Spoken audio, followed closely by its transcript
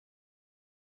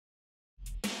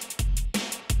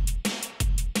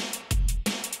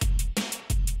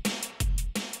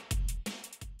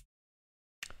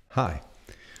Hi.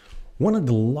 One of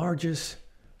the largest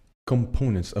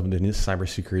components of the NIST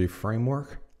cybersecurity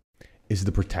framework is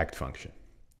the protect function.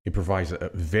 It provides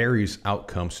various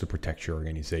outcomes to protect your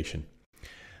organization.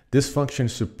 This function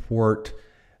supports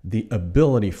the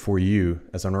ability for you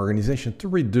as an organization to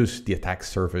reduce the attack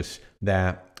surface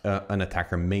that an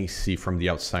attacker may see from the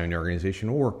outside of the organization,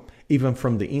 or even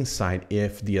from the inside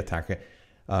if the attacker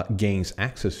gains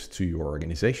access to your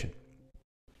organization.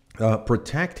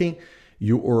 Protecting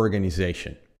your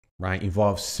organization, right,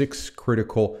 involves 6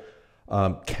 critical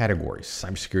categories,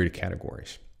 cybersecurity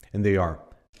categories, and they are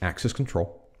access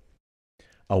control,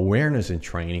 awareness and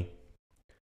training,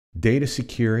 data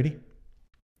security,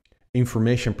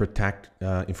 information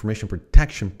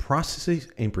protection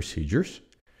processes and procedures,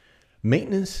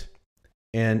 maintenance,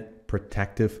 and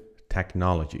protective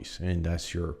technologies, and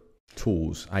that's your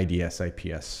tools, IDS,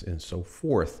 IPS, and so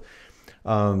forth,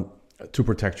 to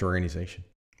protect your organization.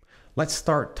 Let's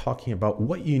start talking about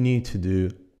what you need to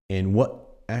do and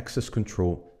what access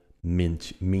control mean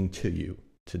to you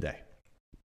today.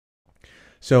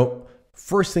 So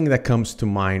first thing that comes to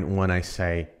mind when I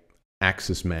say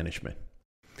access management,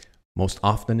 most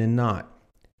often than not,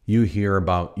 you hear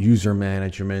about user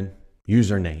management,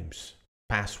 usernames,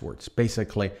 passwords.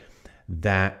 Basically,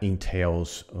 that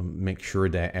entails make sure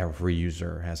that every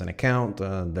user has an account.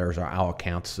 There's our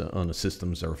accounts on the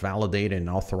systems are validated and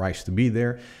authorized to be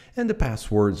there, and the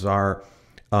passwords are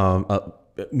a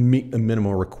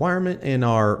minimal requirement and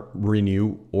are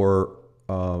renewed or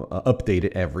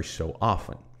updated every so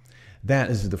often. That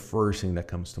is the first thing that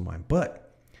comes to mind.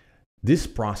 But this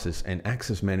process and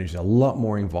access management is a lot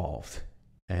more involved.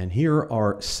 And here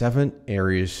are 7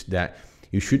 areas that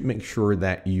you should make sure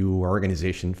that your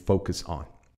organization focus on.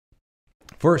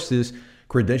 First is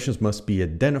credentials must be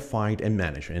identified and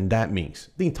managed. And that means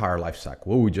the entire life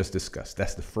cycle, what we just discussed.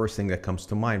 That's the first thing that comes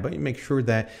to mind. But you make sure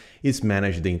that it's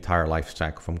managed the entire life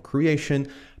cycle, from creation,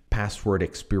 password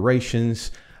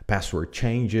expirations, password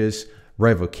changes,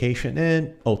 revocation,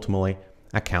 and ultimately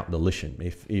account deletion.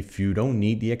 If you don't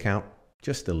need the account,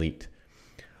 just delete.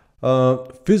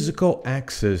 Physical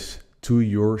access to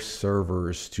your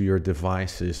servers, to your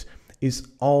devices is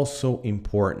also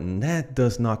important. That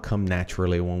does not come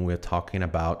naturally when we're talking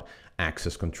about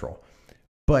access control.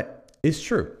 But it's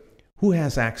true. Who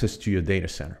has access to your data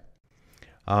center?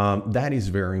 That is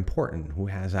very important. Who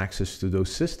has access to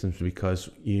those systems? Because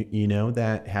you know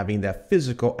that having that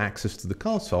physical access to the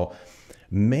console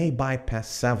may bypass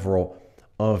several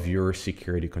of your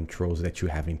security controls that you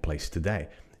have in place today.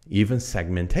 Even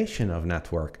segmentation of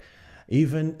network,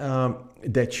 even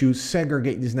that you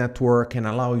segregate this network and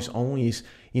allows only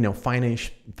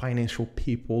financial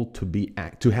people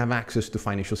to have access to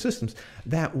financial systems.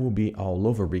 That will be all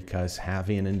over, because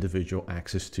having an individual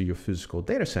access to your physical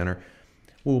data center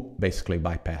will basically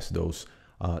bypass those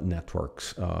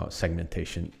networks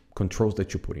segmentation controls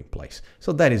that you put in place.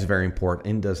 So that is very important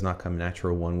and does not come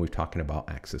natural when we're talking about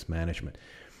access management.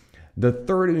 The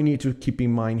third we need to keep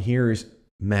in mind here is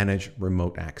manage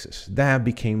remote access. That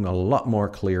became a lot more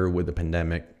clear with the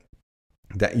pandemic,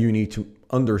 that you need to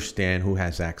understand who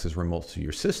has access remote to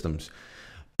your systems,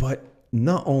 but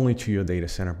not only to your data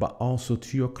center, but also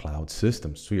to your cloud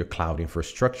systems, to your cloud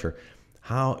infrastructure.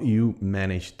 How you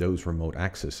manage those remote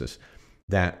accesses,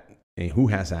 and who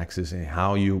has access, and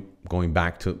how you, going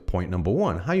back to point number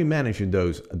 1, how you manage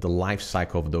the life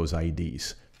cycle of those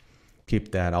IDs.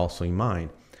 Keep that also in mind.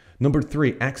 Number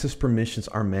 3, access permissions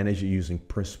are managed using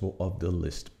principle of the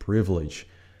least privilege.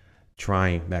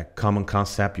 Trying that common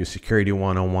concept, your security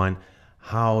 101,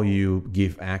 how you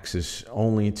give access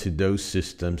only to those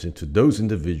systems and to those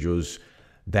individuals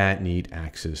that need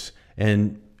access.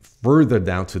 And further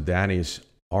down to that is,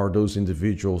 are those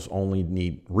individuals only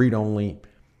need read-only,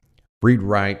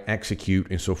 read-write, execute,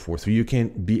 and so forth. So you can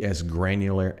be as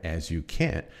granular as you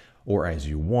can, or as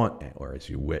you want, or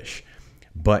as you wish.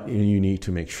 But you need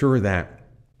to make sure that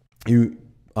you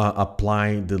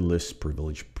apply the least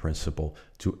privilege principle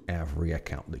to every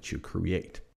account that you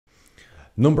create.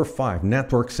 Number 5,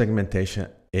 network segmentation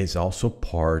is also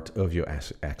part of your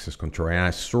access control. And I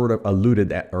sort of alluded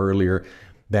that earlier,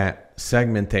 that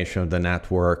segmentation of the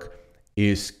network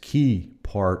is key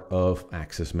part of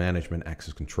access management,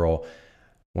 access control.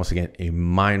 Once again, it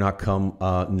might not come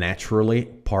naturally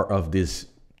part of this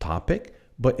topic,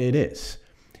 but it is.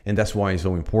 And that's why it's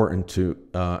so important to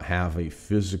have a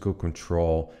physical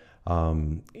control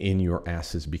in your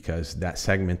assets, because that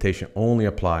segmentation only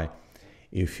apply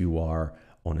if you are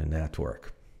on a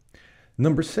network.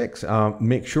 Number 6,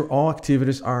 make sure all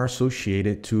activities are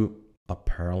associated to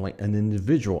apparently an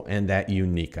individual and that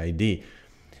unique ID.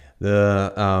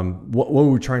 What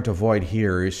we're trying to avoid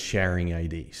here is sharing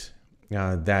IDs.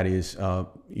 That is,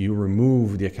 you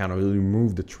remove the accountability, you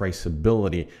remove the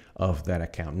traceability of that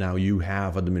account. Now you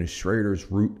have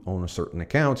administrators root on a certain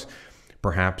accounts.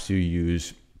 Perhaps you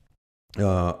use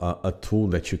a tool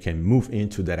that you can move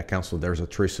into that account so there's a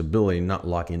traceability, not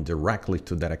log in directly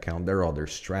to that account. There are other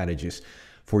strategies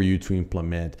for you to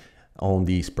implement on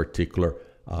these particular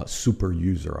super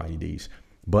user IDs.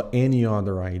 But any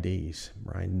other IDs,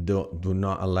 right, do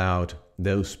not allow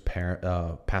those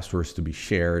passwords to be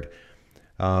shared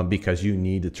because you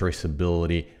need the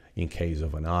traceability in case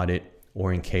of an audit,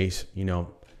 or in case,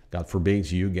 God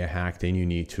forbid, you get hacked and you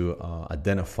need to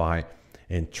identify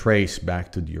and trace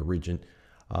back to the origin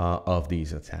of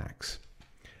these attacks.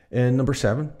 And number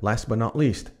 7, last but not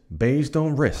least, based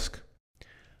on risk,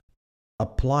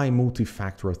 apply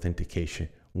multi-factor authentication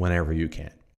whenever you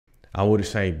can. I would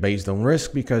say based on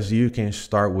risk because you can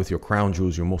start with your crown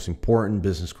jewels, your most important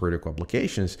business critical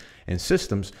applications and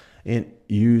systems, and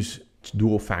use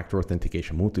dual factor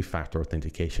authentication, multi-factor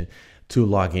authentication to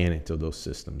log in into those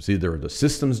systems. Either the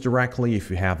systems directly, if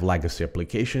you have legacy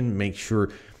application, make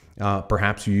sure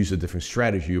perhaps you use a different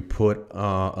strategy. You put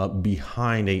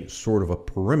behind a sort of a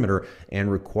perimeter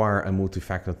and require a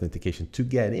multi-factor authentication to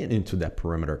get into that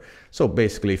perimeter. So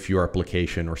basically, if your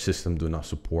application or system do not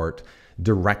support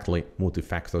directly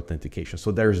multi-factor authentication,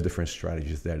 so there's different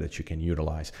strategies there that you can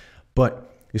utilize.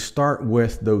 But you start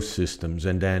with those systems,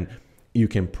 and then you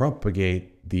can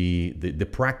propagate the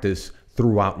practice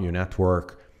throughout your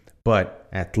network. But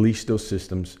at least those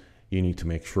systems, you need to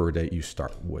make sure that you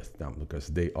start with them because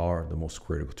they are the most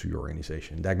critical to your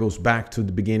organization. That goes back to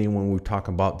the beginning when we talk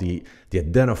about the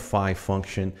identify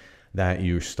function, that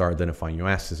you start identifying your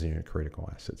assets and your critical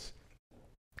assets.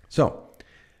 So,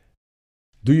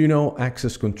 do you know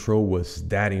access control was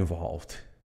that involved?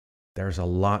 There's a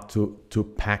lot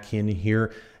to pack in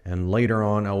here, and later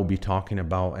on I will be talking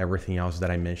about everything else that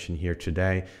I mentioned here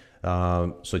today,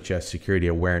 such as security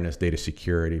awareness, data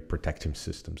security, protecting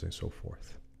systems, and so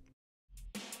forth.